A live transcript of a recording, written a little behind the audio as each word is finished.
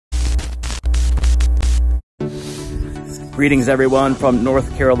Greetings everyone from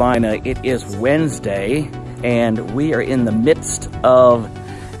North Carolina. It is Wednesday and we are in the midst of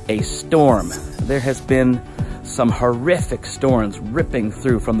a storm. There has been some horrific storms ripping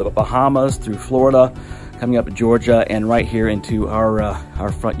through from the Bahamas through Florida, coming up to Georgia and right here into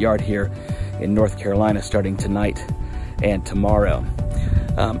our front yard here in North Carolina starting tonight and tomorrow.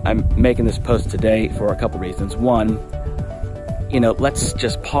 I'm making this post today for a couple reasons. One, let's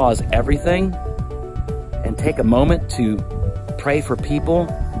just pause everything and take a moment to pray for people.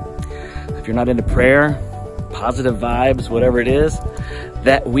 If you're not into prayer, positive vibes, whatever it is,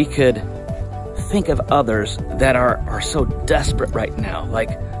 that we could think of others that are so desperate right now.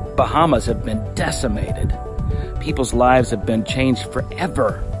 Like Bahamas have been decimated. People's lives have been changed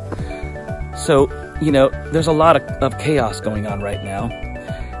forever. So, there's a lot of chaos going on right now.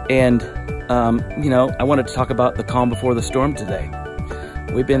 And, I wanted to talk about the calm before the storm today.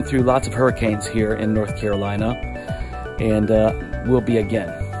 We've been through lots of hurricanes here in North Carolina, and will be again.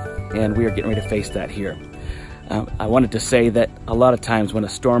 And we are getting ready to face that here. I wanted to say that a lot of times when a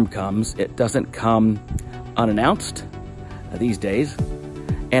storm comes, it doesn't come unannounced these days,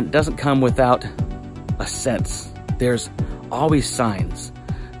 and it doesn't come without a sense. There's always signs.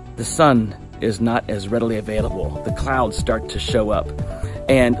 The sun is not as readily available. The clouds start to show up,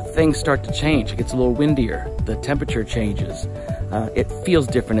 and things start to change. It gets a little windier. The temperature changes. It feels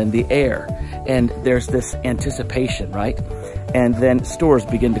different in the air, and there's this anticipation, right? And then stores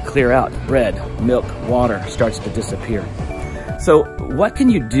begin to clear out. Bread, milk, water starts to disappear. So what can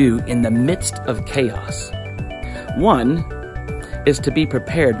you do in the midst of chaos? One is to be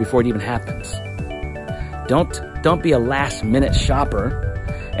prepared before it even happens. Don't be a last-minute shopper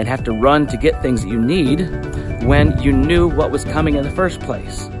and have to run to get things that you need when you knew what was coming in the first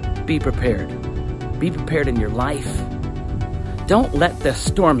place. Be prepared. Be prepared in your life. Don't let the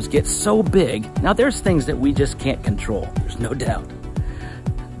storms get so big. Now, there's things that we just can't control. There's no doubt.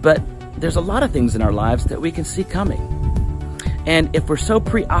 But there's a lot of things in our lives that we can see coming. And if we're so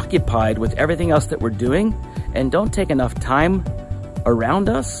preoccupied with everything else that we're doing and don't take enough time around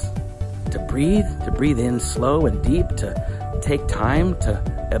us to breathe in slow and deep, to take time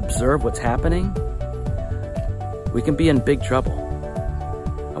to observe what's happening, we can be in big trouble.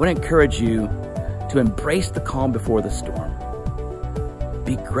 I want to encourage you to embrace the calm before the storm.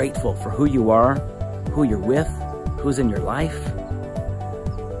 Be grateful for who you are, who you're with, who's in your life.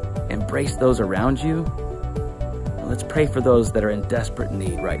 Embrace those around you. Let's pray for those that are in desperate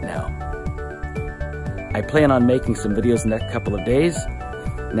need right now. I plan on making some videos in the next couple of days.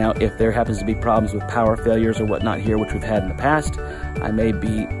 Now, if there happens to be problems with power failures or whatnot here, which we've had in the past, I may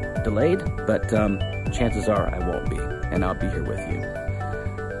be delayed, but chances are I won't be, and I'll be here with you.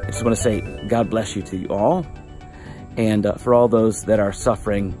 I just want to say God bless you to you all. And for all those that are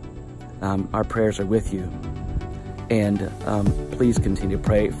suffering, our prayers are with you. And please continue to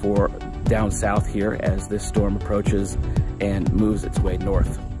pray for down south here as this storm approaches and moves its way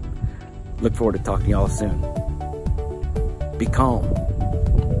north. Look forward to talking to y'all soon. Be calm.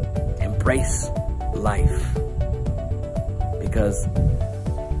 Embrace life. Because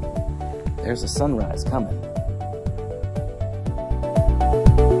there's a sunrise coming.